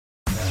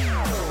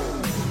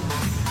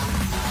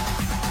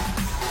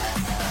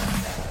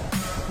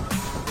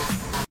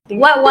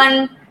think. What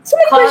one? So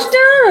many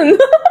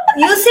questions.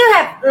 You still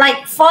have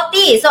like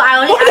 40, so I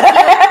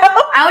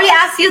only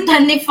asked you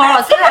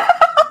 24. So you have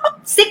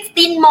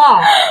 16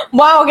 more.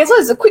 Wow. Okay, so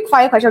it's a quick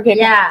fire question. Okay.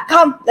 Yeah.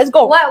 Come, let's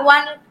go. What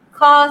one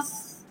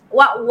cause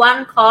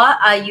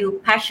are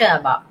you passionate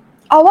about?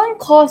 One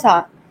cause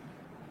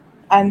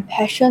I'm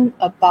passionate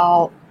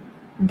about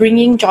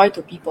bringing joy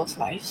to people's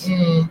lives.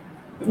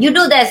 You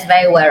do that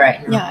very well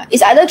right now. Yeah,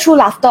 it's either through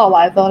laughter or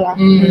whatever lah.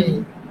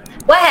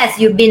 What has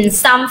you been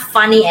some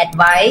funny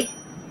advice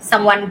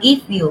someone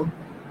give you?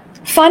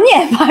 Funny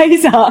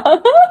advice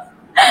I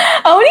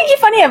only give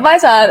funny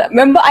advice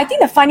remember, I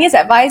think the funniest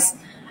advice,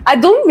 I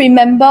don't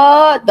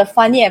remember the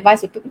funny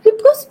advice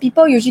because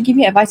people usually give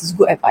me advice is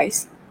good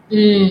advice.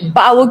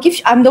 But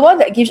I'm the one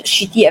that gives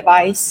shitty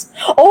advice.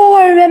 Oh,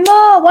 I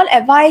remember one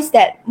advice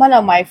that one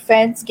of my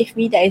friends gave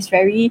me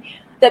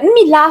that made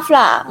me laugh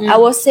lah. I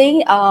was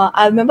saying,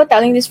 I remember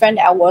telling this friend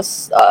that I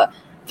was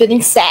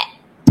feeling sad.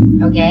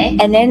 Okay.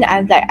 And then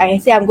I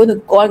say I'm going to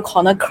go on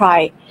corner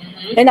cry.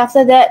 Then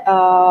after that,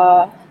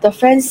 the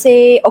friend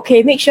say,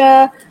 okay, make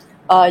sure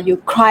you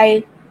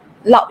cry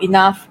loud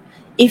enough.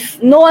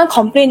 If no one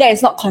complain, that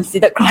is not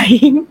considered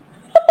crying.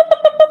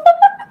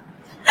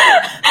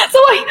 So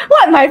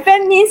what my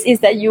friend means is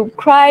that you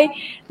cry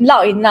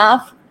loud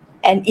enough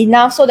and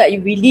enough so that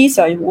you release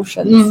your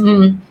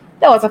emotions.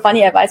 That was a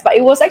funny advice, but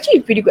it was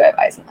actually pretty good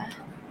advice.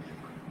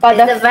 But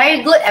it's a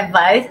very good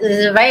advice.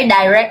 It's a very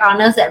direct,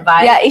 honest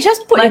advice. Yeah, it's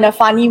just put in a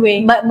funny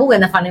way. But put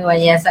in a funny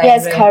way, yes.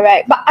 Yes,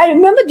 correct. But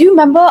do you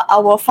remember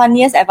our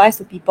funniest advice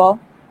to people?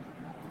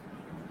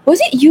 Was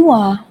it you?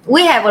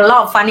 We have a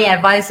lot of funny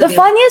advice. The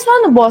funniest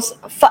one was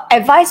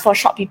advice for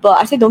short people.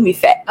 I said don't be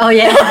fat. Oh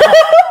yeah.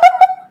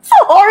 So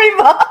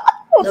horrible.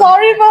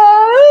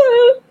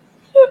 Horrible.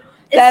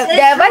 The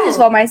advice is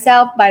for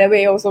myself, by the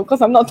way, also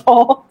because I'm not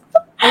tall.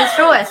 It's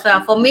true as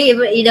well. For me,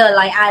 either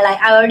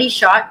I already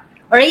short,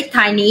 already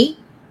tiny,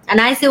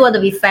 and I still want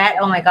to be fat.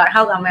 Oh my god,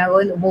 how am I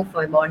going to move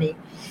my body?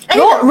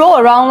 Roll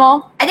around,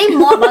 lor. I think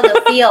more about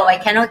the fear of I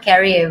cannot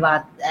carry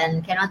her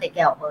and cannot take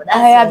care of her.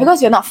 That's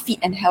because you're not fit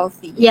and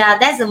healthy. Yeah,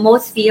 that's the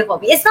most fear for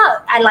me. It's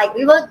not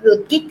people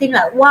will keep thinking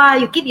like, wow,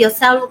 you keep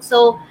yourself look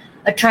so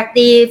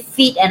attractive,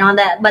 fit and all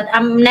that. But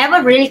I'm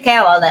never really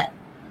care about that.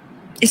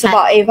 It's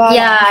about Ava.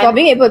 Yeah, for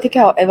being able to take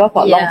care of Ava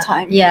for a long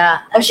time. Yeah.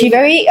 She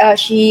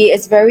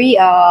is very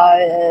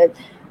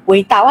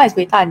伟大. What is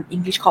伟大 in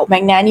English called?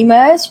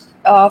 Magnanimous.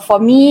 For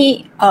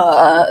me,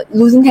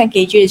 losing 10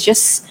 kg is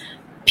just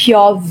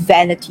pure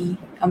vanity.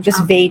 I'm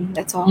just vain.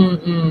 That's all.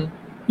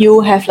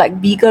 You have like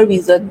bigger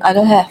reason. I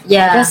don't have.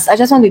 Yeah. I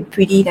just want to be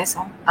pretty. That's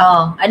all.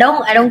 Oh, I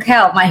don't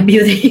care of my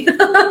beauty.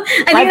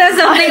 I think that's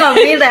something of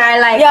me that I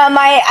like. Yeah,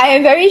 I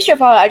am very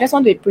straightforward. I just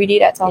want to be pretty.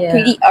 That's all. Yeah.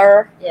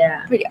 Prettier.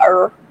 Yeah.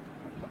 Prettier.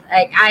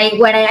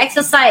 When I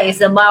exercise,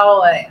 it's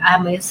about I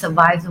may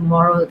survive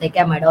tomorrow to take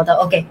care of my daughter.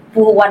 Okay,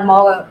 pull one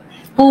more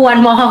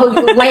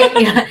weight.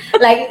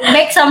 Like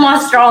make some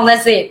more strong.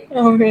 That's it.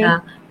 Okay.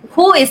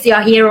 Who is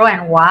your hero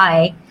and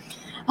why?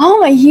 Oh,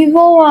 my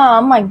hero!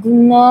 Oh my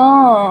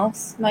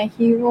goodness, my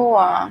hero!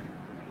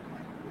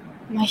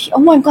 Oh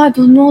my god, I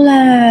don't know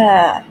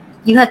leh.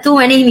 You have too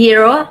many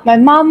heroes. My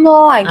mom,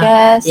 I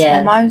guess.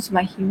 Yes. My mom is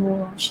my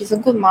hero. She's a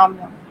good mom.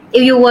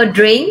 If you were a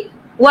drink,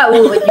 what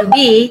would you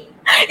be?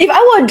 If I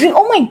were a drink,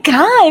 oh my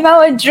god! If I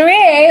were a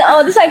drink,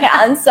 this I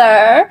can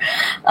answer.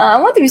 I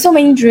want to be so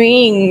many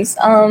drinks.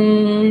 I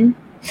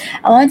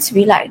want to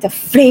be like the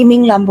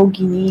flaming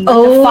Lamborghini, with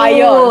the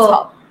fire on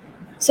top.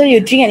 So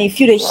you drink and you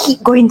feel the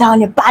heat going down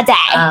your body.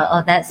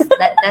 That's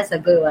a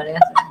good one.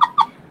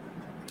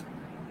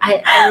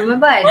 I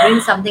remember I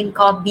drink something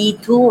called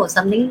B2 or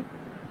something.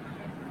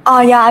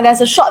 Oh yeah,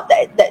 there's a shot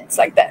that's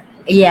like that.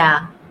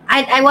 Yeah,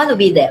 I want to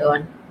be that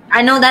one.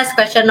 I know that's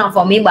question not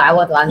for me, but I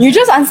want to answer. You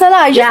just answer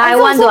lah. I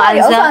want to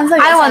answer.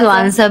 I want to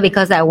answer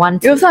because I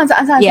want to. You also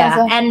answer.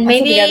 Yeah, and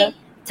maybe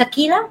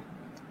tequila.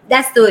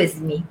 That still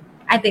is me.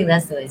 I think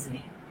that still is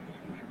me.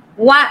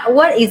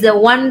 What is the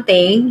one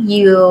thing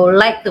you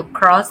like to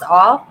cross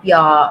off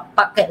your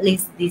bucket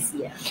list this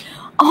year?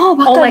 Oh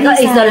my god,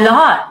 it's a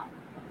lot.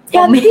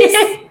 Yeah,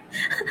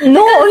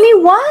 no, only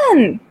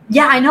one.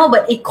 Yeah, I know,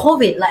 but in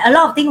COVID, like a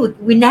lot of things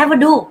we never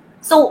do.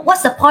 So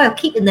what's the point of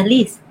keeping the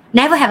list?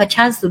 Never have a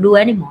chance to do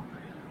anymore.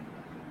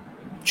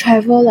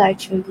 Travel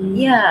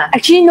actually. Yeah.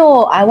 Actually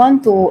no, I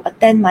want to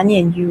attend Money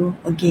and You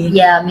again.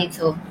 Yeah, me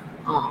too.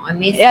 Oh, I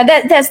miss. Yeah,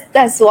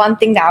 that's one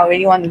thing that I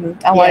really want to do.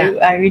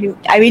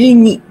 I really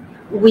need.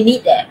 We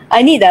need that.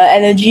 I need the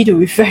energy to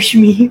refresh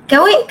me.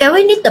 Can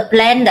we need the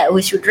plan that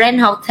we should rent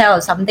hotel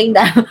or something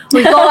that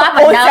we go up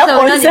and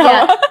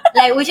down?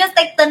 Like we just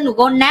take turn to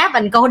go nap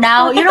and go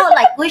down.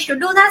 Like we should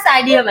do that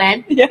idea,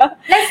 man. Yeah.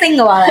 Let's think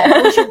about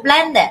it. We should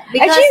plan that.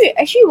 Because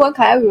actually, one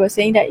Kaya, we were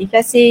saying that if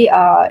let's say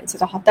it's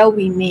at a hotel,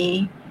 we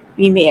may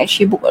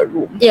actually book a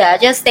room. Yeah,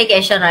 just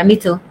staycation, right? Me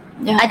too.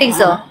 Yeah. I think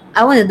so.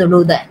 I wanted to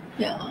do that.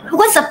 Yeah.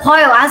 What's the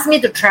point of asking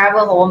me to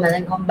travel home and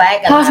then come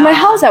back? Because my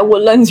house at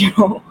Woodlands,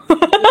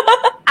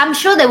 I'm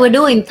sure they will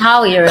do in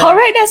town area.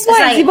 Correct, that's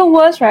why it's even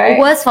worse, right?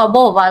 Worse for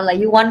both of us. Like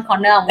you one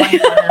corner, I'm one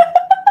corner.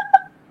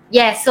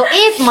 Yes, so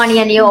if Money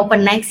and You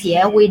open next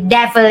year, we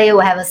definitely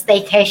will have a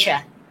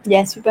staycation.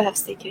 Yes, people have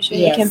staycation.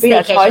 Yes, you can bring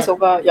your staycation. toys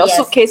over. Your Yes.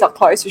 suitcase of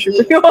toys you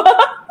should bring over.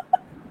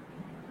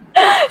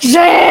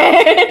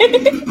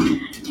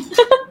 Shame.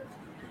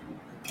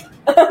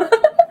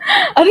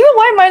 I don't know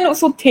why mine looks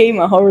so tame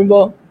and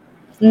horrible.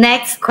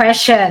 Next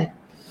question.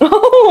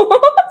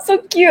 Oh, so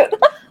cute.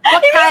 What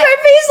It kind? makes my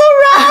face so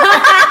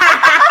round.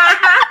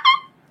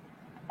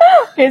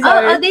 Okay,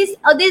 sorry.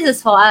 This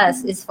is for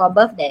us. It's for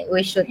birthday.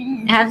 We should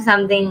have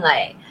something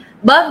like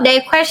birthday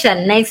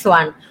question. Next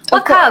one.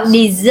 What kind of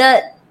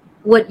dessert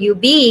would you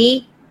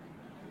be?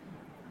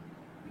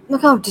 What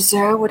kind of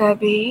dessert would I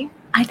be?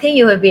 I think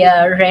you would be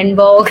a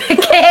rainbow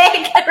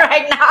cake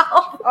right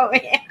now for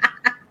me.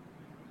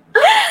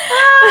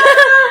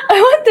 I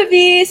want to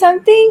be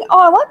something.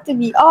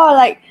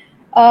 Like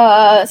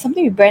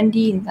something with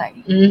brandy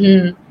inside.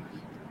 Mm-hmm.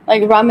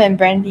 Like rum and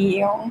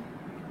brandy, you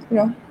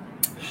know,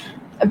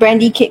 a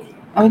brandy cake.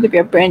 I want to be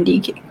a brandy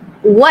cake.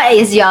 What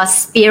is your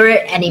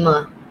spirit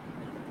animal?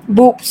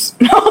 Boobs.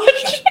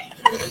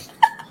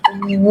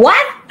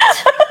 What?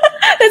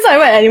 That's not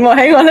even an animal.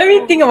 Hang on, let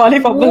me think about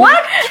it properly.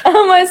 What?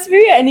 My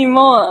spirit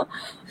animal.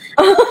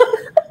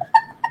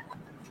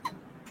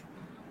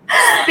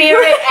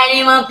 Spirit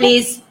animal,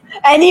 please.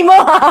 Animal.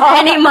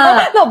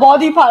 Animal. Not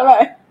body part,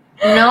 right?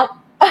 Nope.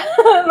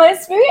 My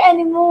spirit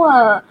animal.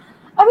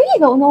 I really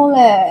don't know.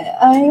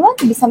 I want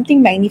to be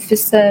something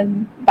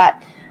magnificent,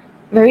 but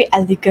very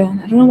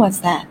elegant. I don't know what's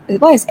that.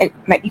 What is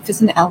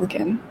magnificent and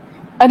elegant?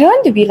 I don't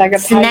want to be like a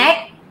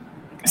Snack?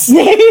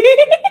 Snake.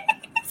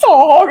 So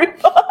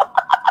horrible.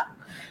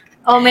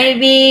 Or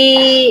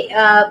maybe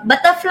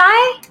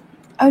butterfly?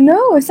 Oh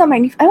no, it's not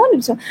magnificent. I want to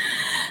be so.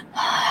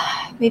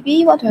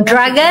 Maybe what do I want?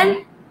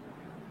 Dragon?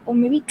 Or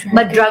maybe dragon.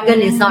 But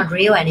dragon is not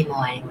real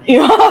anymore anyway.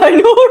 Yeah, I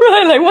know,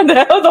 right? Like, what the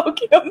hell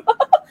talking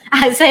about?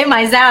 I say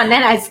myself and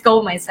then I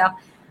scold myself.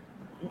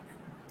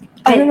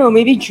 I don't know,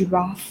 maybe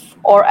giraffe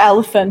or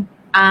elephant.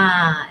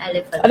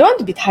 Elephant. I don't want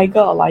to be tiger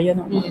or lion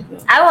or whatever.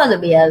 I want to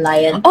be a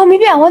lion. Oh,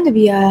 maybe I want to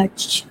be a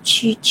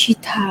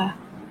cheetah.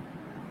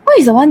 What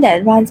is the one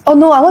that runs? Oh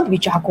no, I want to be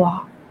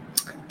jaguar.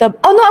 I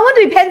want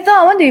to be panther.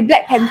 I want to be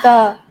black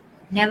panther.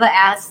 Never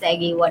ask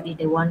Saggy what did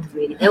they want to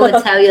be. They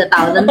will tell you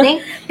 1,000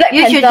 things. Black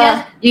You should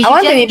panther. just I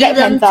want to be give Black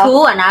them Panther.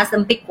 2 and ask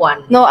them pick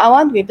one. No, I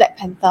want to be black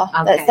panther.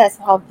 Okay. That's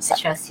how. I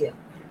trust you.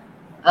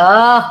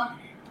 Oh,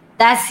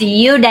 that's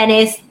you,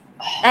 Denise.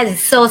 That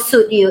is so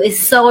suit you. It's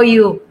so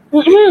you.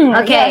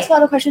 Okay. Yes, what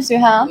other questions do you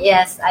have?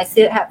 Yes, I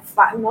still have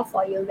 5 more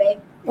for you, babe.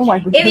 Oh my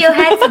goodness. If you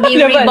had to be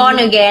Never reborn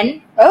ending.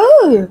 again,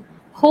 Oh.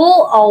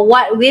 who or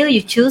what will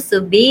you choose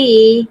to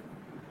be?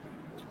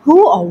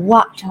 Who or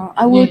what? Huh?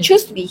 I will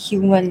choose to be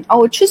human. I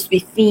will choose to be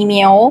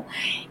female,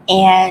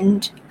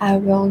 and I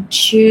will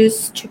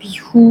choose to be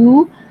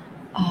who?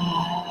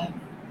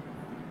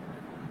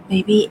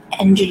 Maybe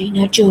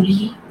Angelina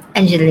Jolie.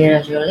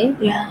 Angelina Jolie.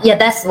 Yeah, Yeah,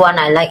 that's one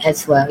I like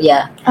as well.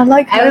 Yeah, I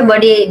like her.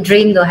 everybody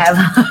dream to have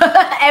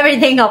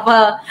everything of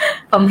her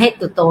from head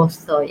to toe.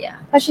 So yeah.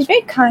 But she's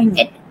very kind.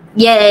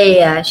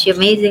 Yeah. She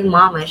amazing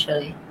mom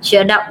actually. She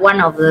adopt one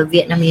of the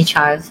Vietnamese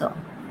child. So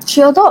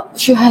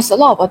She has a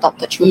lot of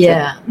adopted children.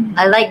 yeah,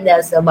 I like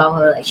that about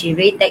her. Like she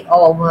really take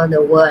all over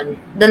the world.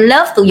 The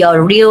love to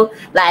your real,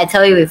 like I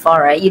tell you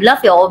before, right? You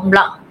love your own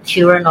blood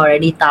children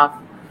already tough.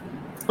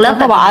 Love Don't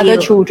talk about other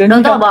children.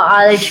 Don't talk about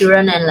other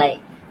children and like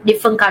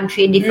different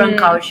country, different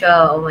culture.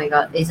 Oh my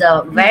god, it's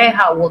a very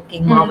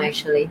hardworking mom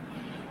actually.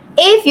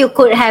 If you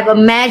could have a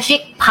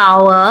magic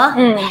power,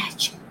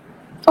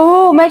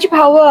 Oh, magic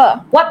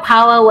power. what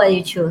power would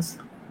you choose?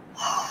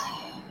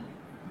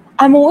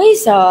 I'm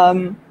always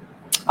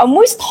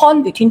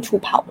torn between 2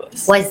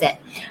 powers. What is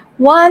that?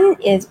 One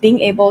is being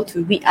able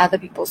to read other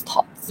people's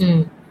thoughts.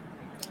 Mm.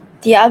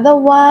 The other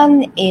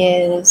one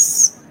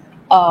is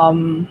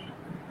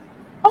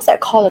what's that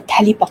called? A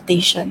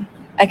teleportation.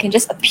 I can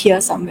just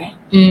appear somewhere.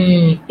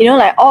 Mm. You know,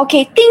 like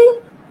okay, ding.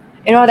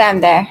 You know that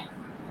I'm there.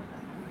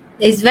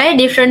 It's very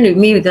different with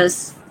me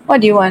because What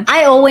do you want?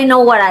 I always know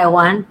what I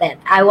want. That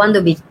I want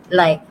to be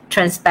like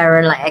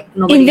transparent, like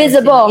nobody can see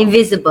Invisible. me.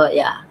 Invisible,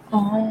 yeah.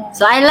 Oh.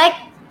 So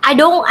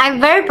I'm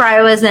very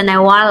private and I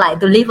want like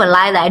to live a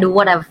life that I do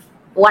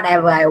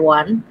whatever I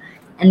want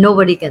and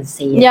nobody can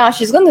see it. Yeah,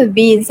 she's gonna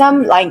be in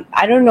some like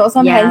I don't know,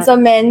 some Yeah.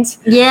 handsome man's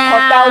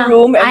Yeah, hotel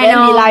room and I then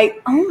be know.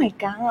 like, oh my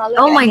god,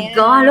 Oh my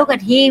god, look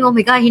at him. Oh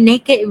my god, he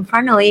naked in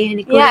front of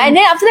me. Yeah, and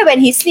then after that when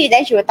he sleep,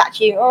 then she will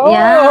touch him. Oh.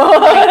 Yeah, oh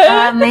my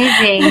god,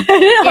 amazing. After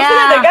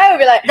that, the guy will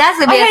be like, That's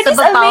would be a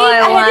superpower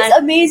I had this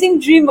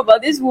amazing dream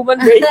about this woman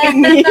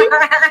raping me.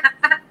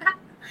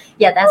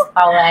 Yeah, that's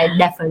power I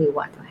definitely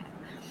want to have.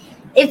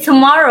 If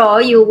tomorrow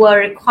you were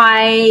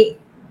required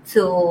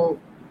to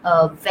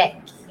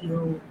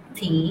vacuum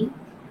tea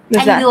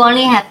What's and that? you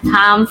only have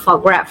time for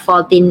grab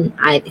 15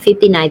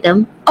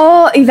 items.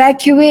 Oh,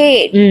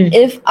 evacuate. Mm.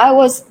 If I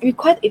was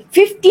required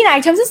 15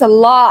 items is a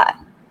lot.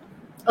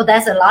 Oh,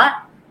 that's a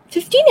lot.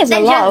 15 is a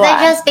lot. Then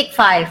just pick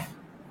 5.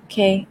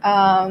 Okay.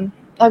 I'll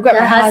grab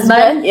The my husband?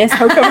 husband. Yes,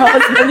 I'll grab my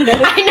husband.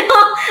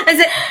 Yes. I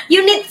said,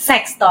 you need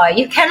sex toy.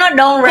 You cannot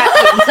don't wrap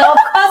him. So of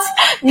course,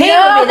 he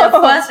will be the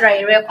first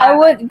real I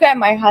would grab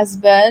my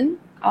husband,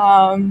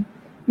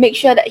 make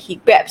sure that he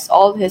grabs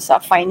all his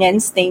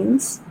finance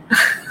things.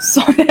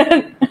 So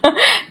that,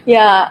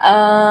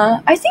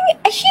 I think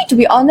actually, to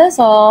be honest,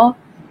 I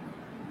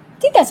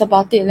think that's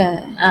about it.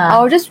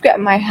 I'll just grab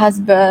my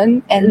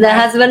husband and the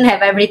husband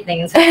have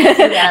everything. So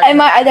and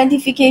my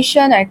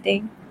identification, I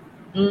think.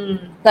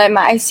 Like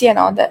my IC and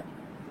all that.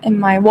 And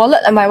my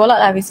wallet,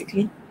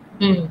 basically.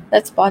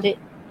 That's about it.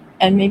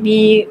 And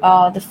maybe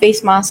the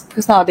face mask,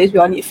 because nowadays we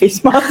all need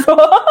face masks.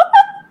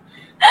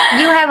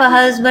 You have a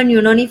husband, you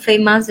don't need face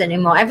mask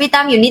anymore. Every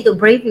time you need to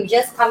breathe, you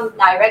just come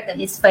direct to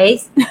his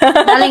face,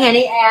 telling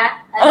any air,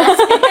 and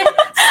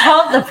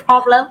solve the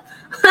problem.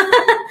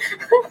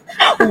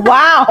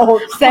 Wow,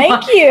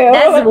 thank you.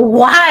 That's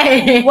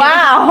why.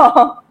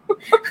 Wow.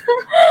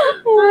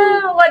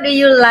 What do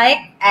you like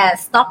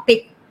as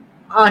topic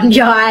on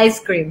your ice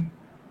cream?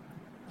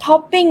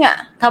 Topping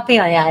Topping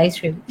on your ice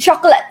cream.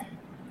 chocolate.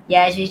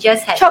 Yeah, she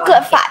just had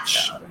Chocolate one fudge.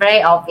 cake, so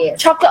very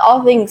obvious. Chocolate,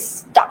 all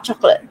things. Dark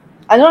chocolate.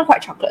 I don't know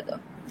quite chocolate though.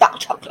 Dark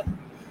chocolate.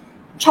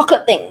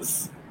 Chocolate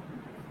things.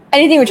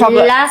 Anything with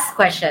chocolate. Last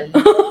question.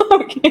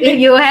 Okay. If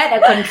you had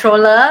a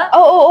controller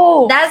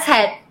that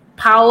had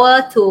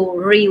power to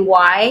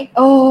rewind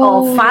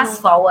or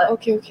fast forward,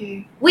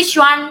 Okay. which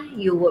one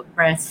you would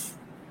press?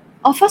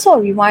 Oh, first of all,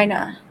 rewind.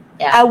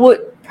 Yeah. I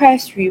would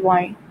press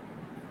rewind.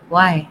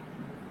 Why?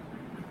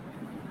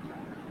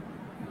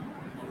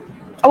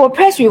 I will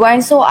press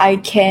rewind so I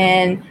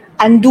can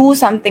undo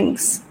some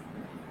things.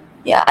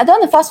 Yeah, I don't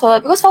want to fast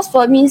forward because fast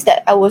forward means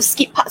that I will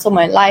skip parts of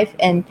my life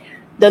and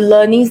the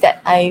learnings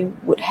that I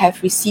would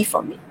have received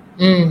from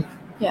it.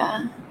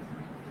 Yeah.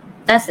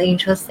 That's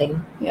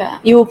interesting. Yeah.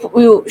 You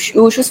will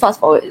choose fast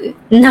forward, is it?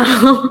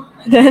 No.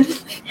 Then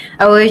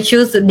I will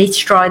choose to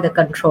destroy the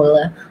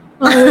controller.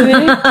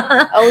 really?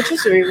 I will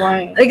choose to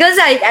rewind. Because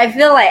I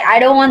feel like I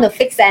don't want to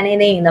fix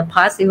anything in the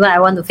past, even I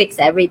want to fix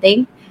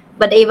everything.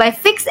 But if I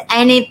fix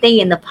anything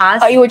in the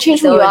past, it will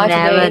change who you are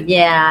today.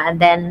 Yeah, and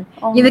then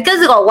because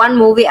you got one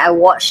movie I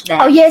watched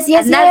that. Oh yes,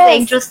 and that's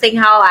interesting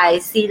how I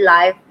see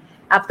life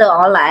after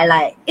all. I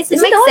like it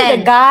Is makes it sense.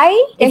 the guy?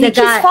 It's And he the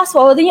guy. keeps fast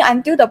forwarding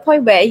until the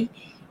point where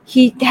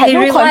he had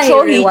no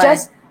control. He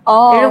just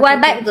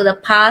rewind back to the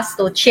past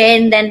to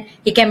change. Then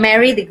he can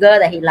marry the girl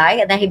that he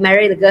liked, and then he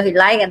married the girl he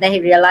liked, and then he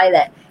realized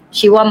that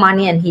she want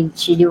money and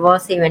she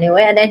divorced him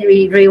anyway, and then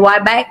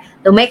rewind back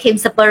to make him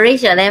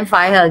separate and then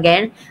find her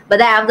again. But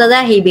then after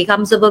that he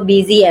becomes super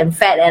busy and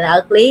fat and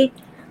ugly,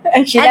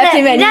 and she left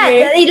him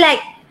anyway.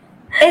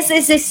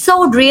 It's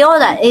so real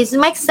that it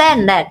makes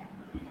sense that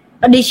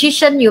a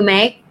decision you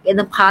make in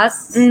the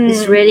past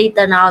is really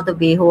turn out to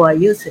be who are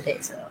you today.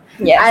 So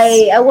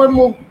I won't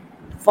move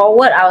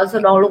forward. I also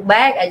don't look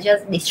back. I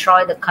just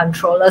destroy the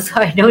controller so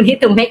I don't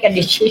need to make a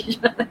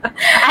decision.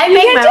 I You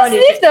make can my just own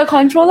leave decision. the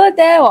controller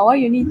there. Why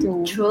you need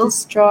to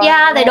destroy?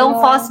 Yeah, they don't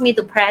force me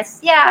to press.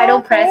 Yeah, I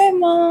don't press. correct,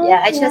 Mom.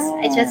 Yeah, I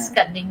just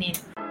continue.